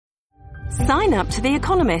Sign up to The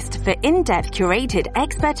Economist for in-depth curated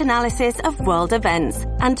expert analysis of world events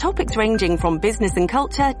and topics ranging from business and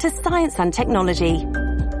culture to science and technology.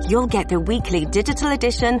 You'll get the weekly digital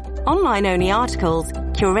edition, online-only articles,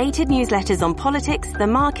 curated newsletters on politics, the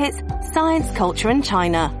markets, science, culture and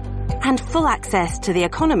China, and full access to The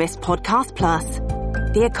Economist Podcast Plus.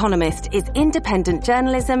 The Economist is independent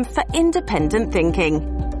journalism for independent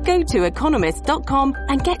thinking. Go to economist.com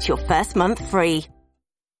and get your first month free.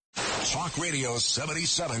 Talk Radio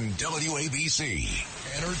 77 WABC.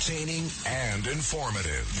 Entertaining and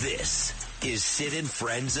informative. This is Sid and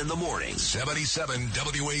Friends in the Morning. 77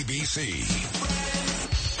 WABC.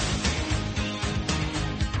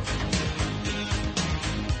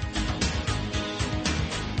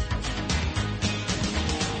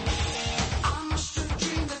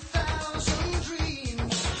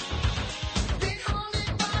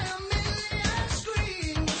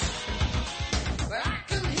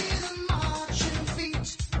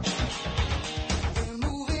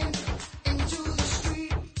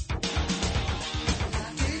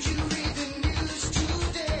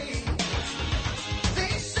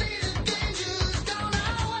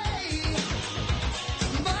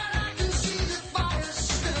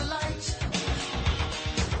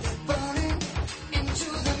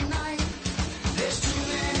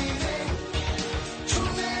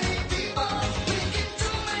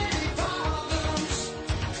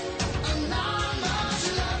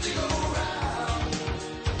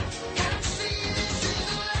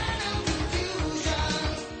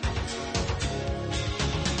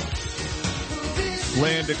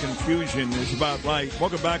 Land of confusion is about right.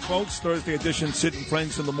 Welcome back, folks. Thursday edition, Sid and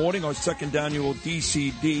Friends in the Morning, our second annual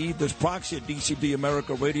DCD. This proxy at DCD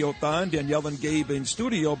America Radiothon. Danielle and Gabe in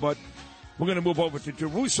studio, but we're going to move over to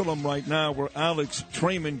Jerusalem right now, where Alex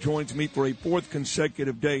Trayman joins me for a fourth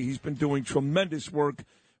consecutive day. He's been doing tremendous work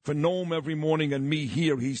for Noam every morning and me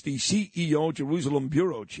here. He's the CEO, Jerusalem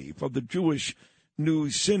Bureau Chief of the Jewish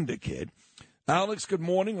News Syndicate. Alex, good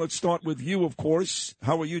morning. Let's start with you, of course.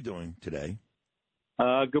 How are you doing today?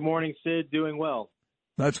 Good morning, Sid. Doing well.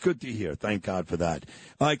 That's good to hear. Thank God for that.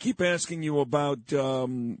 I keep asking you about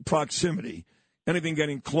proximity, anything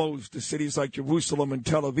getting close to cities like Jerusalem and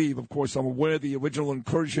Tel Aviv. Of course, I'm aware of the original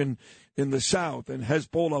incursion in the south and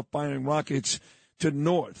Hezbollah firing rockets to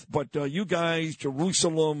north. But you guys,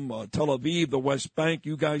 Jerusalem, Tel Aviv, the West Bank,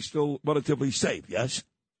 you guys still relatively safe, yes?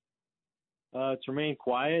 It's remained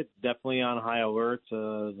quiet, definitely on high alert.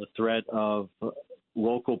 The threat of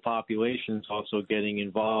local populations also getting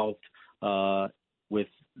involved with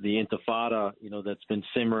the intifada, that's been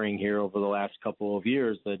simmering here over the last couple of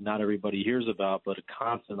years that not everybody hears about, but a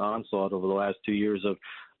constant onslaught over the last 2 years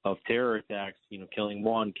of terror attacks, killing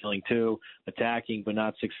one, killing two, attacking but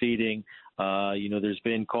not succeeding. There's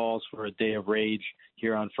been calls for a day of rage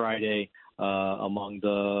here on Friday among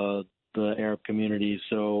the Arab communities.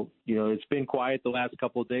 So, it's been quiet the last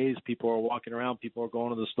couple of days. People are walking around. People are going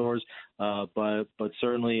to the stores. But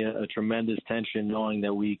certainly a tremendous tension knowing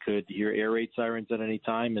that we could hear air raid sirens at any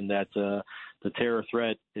time and that the terror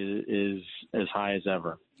threat is as high as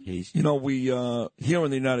ever. We here in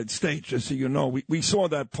the United States, just so you know, we saw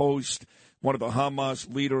that post, one of the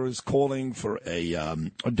Hamas leaders calling for a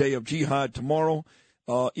day of jihad tomorrow.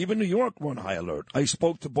 Even New York were on high alert. I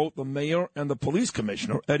spoke to both the mayor and the police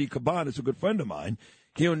commissioner. Eddie Caban is a good friend of mine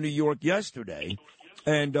here in New York yesterday,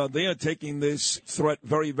 and they are taking this threat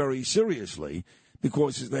very, very seriously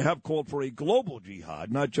because they have called for a global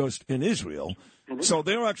jihad, not just in Israel. Mm-hmm. So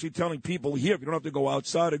they're actually telling people here, if you don't have to go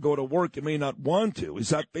outside or go to work, you may not want to. Is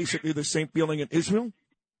that basically the same feeling in Israel?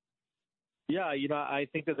 Yeah, I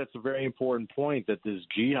think that that's a very important point, that this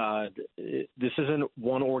jihad, this isn't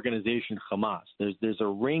one organization, Hamas. There's a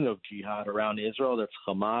ring of jihad around Israel. That's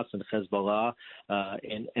Hamas and Hezbollah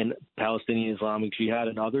and Palestinian Islamic Jihad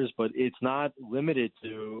and others, but it's not limited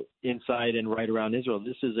to inside and right around Israel.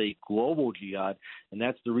 This is a global jihad, and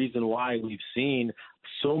that's the reason why we've seen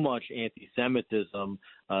so much anti-Semitism,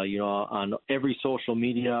 on every social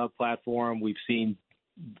media platform. We've seen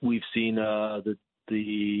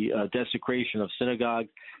the desecration of synagogues.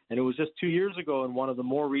 And it was just 2 years ago in one of the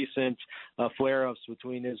more recent flare-ups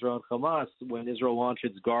between Israel and Hamas when Israel launched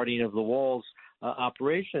its Guardian of the Walls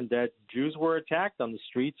operation that Jews were attacked on the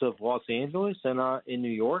streets of Los Angeles and in New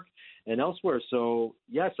York and elsewhere. So,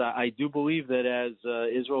 yes, I do believe that as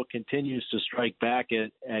Israel continues to strike back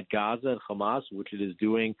at Gaza and Hamas, which it is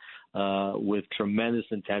doing with tremendous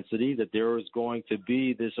intensity, that there is going to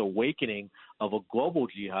be this awakening of a global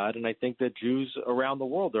jihad. And I think that Jews around the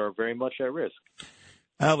world are very much at risk.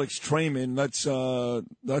 Alex Trayman,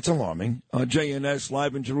 that's alarming. JNS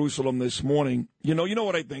live in Jerusalem this morning. You know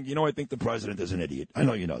what I think? I think the president is an idiot. I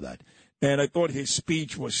know you know that. And I thought his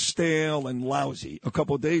speech was stale and lousy a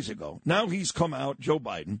couple of days ago. Now he's come out, Joe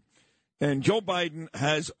Biden, and Joe Biden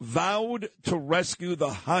has vowed to rescue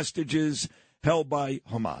the hostages held by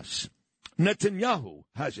Hamas. Netanyahu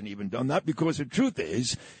hasn't even done that because the truth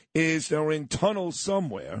is they're in tunnels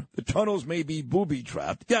somewhere. The tunnels may be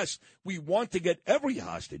booby-trapped. Yes, we want to get every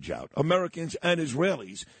hostage out, Americans and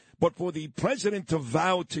Israelis, but for the president to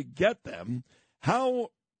vow to get them, how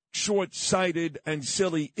short-sighted and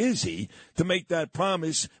silly is he to make that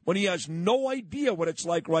promise when he has no idea what it's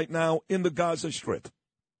like right now in the Gaza Strip?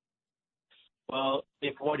 Well,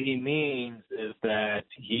 if what he means is that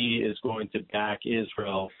he is going to back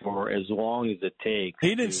Israel for as long as it takes.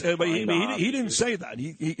 He didn't say, but he didn't say that.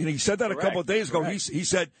 He said that a couple of days ago. He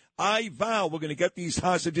said, I vow we're going to get these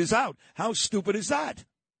hostages out. How stupid is that?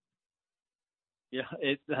 Yeah,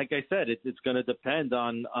 like I said, it's going to depend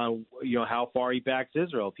on how far he backs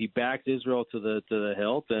Israel. If he backs Israel to the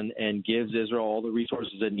hilt and gives Israel all the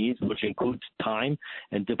resources it needs, which includes time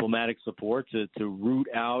and diplomatic support to root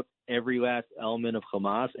out every last element of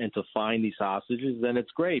Hamas and to find these hostages, then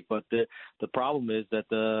it's great. But the problem is that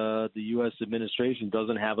the U.S. administration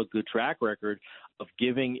doesn't have a good track record of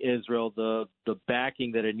giving Israel the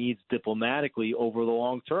backing that it needs diplomatically over the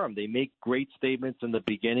long term. They make great statements in the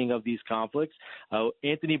beginning of these conflicts.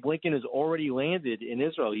 Anthony Blinken has already landed in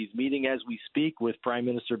Israel. He's meeting as we speak with Prime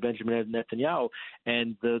Minister Benjamin Netanyahu,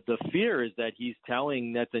 and the fear is that he's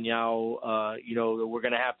telling Netanyahu, that we're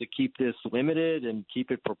going to have to keep this limited and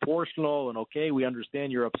keep it proportional, and okay, we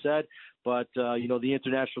understand you're upset, but the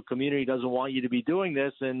international community doesn't want you to be doing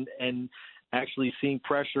this, and actually seeing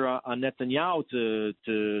pressure on Netanyahu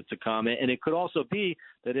to comment. And it could also be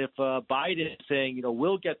that if Biden is saying,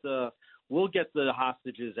 we'll get the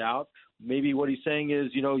hostages out, maybe what he's saying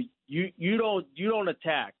is, you don't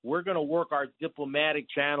attack. We're going to work our diplomatic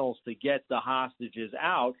channels to get the hostages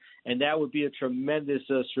out, and that would be a tremendous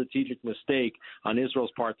strategic mistake on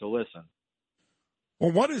Israel's part to listen.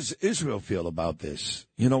 Well, what does Israel feel about this?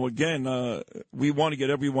 Again, we want to get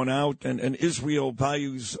everyone out, and Israel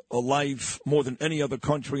values a life more than any other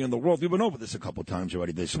country in the world. We've been over this a couple of times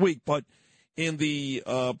already this week, but in the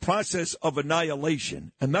process of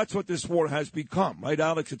annihilation, and that's what this war has become, right,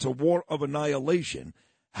 Alex? It's a war of annihilation.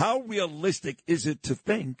 How realistic is it to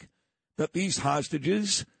think that these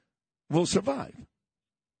hostages will survive?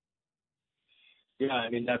 Yeah,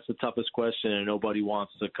 I mean, that's the toughest question, and nobody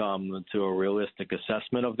wants to come to a realistic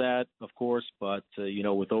assessment of that, of course. But,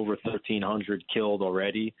 with over 1,300 killed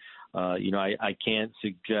already, I can't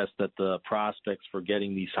suggest that the prospects for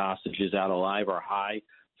getting these hostages out alive are high,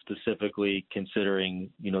 specifically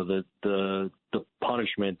considering, the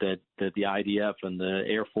punishment that the IDF and the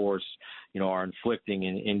Air Force, are inflicting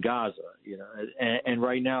in Gaza. And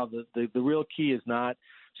right now, the real key is not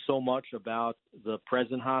so much about the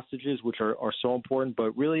present hostages, which are so important,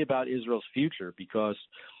 but really about Israel's future, because,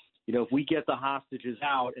 if we get the hostages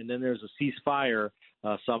out and then there's a ceasefire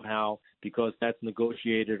somehow because that's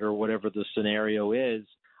negotiated or whatever the scenario is,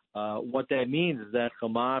 what that means is that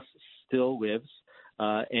Hamas still lives,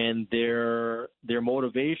 and their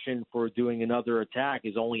motivation for doing another attack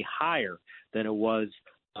is only higher than it was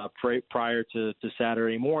prior to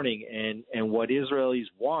Saturday morning. And what Israelis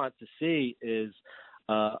want to see is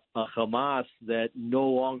a Hamas that no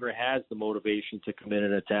longer has the motivation to commit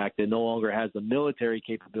an attack, that no longer has the military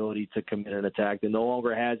capability to commit an attack, that no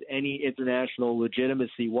longer has any international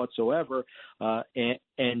legitimacy whatsoever.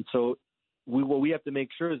 And so what we have to make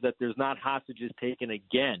sure is that there's not hostages taken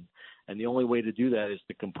again. And the only way to do that is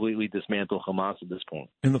to completely dismantle Hamas at this point.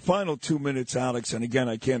 In the final 2 minutes, Alex, and again,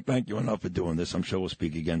 I can't thank you enough for doing this. I'm sure we'll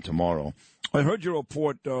speak again tomorrow. I heard your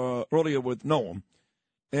report earlier with Noam.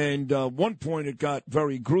 And one point, it got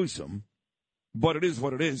very gruesome, but it is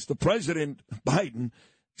what it is. The President, Biden,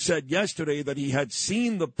 said yesterday that he had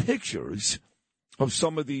seen the pictures of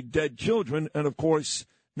some of the dead children. And, of course,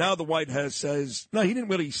 now the White House says, no, he didn't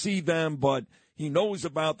really see them, but he knows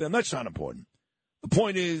about them. That's not important. The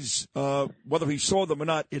point is, whether he saw them or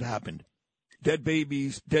not, it happened. Dead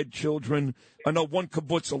babies, dead children. I know one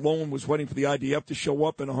kibbutz alone was waiting for the IDF to show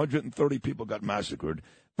up, and 130 people got massacred,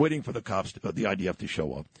 waiting for the cops, the IDF to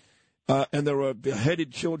show up. And there are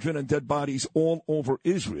beheaded children and dead bodies all over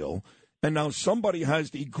Israel. And now somebody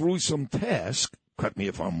has the gruesome task, correct me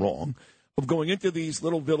if I'm wrong, of going into these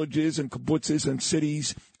little villages and kibbutzes and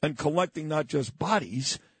cities and collecting not just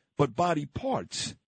bodies, but body parts.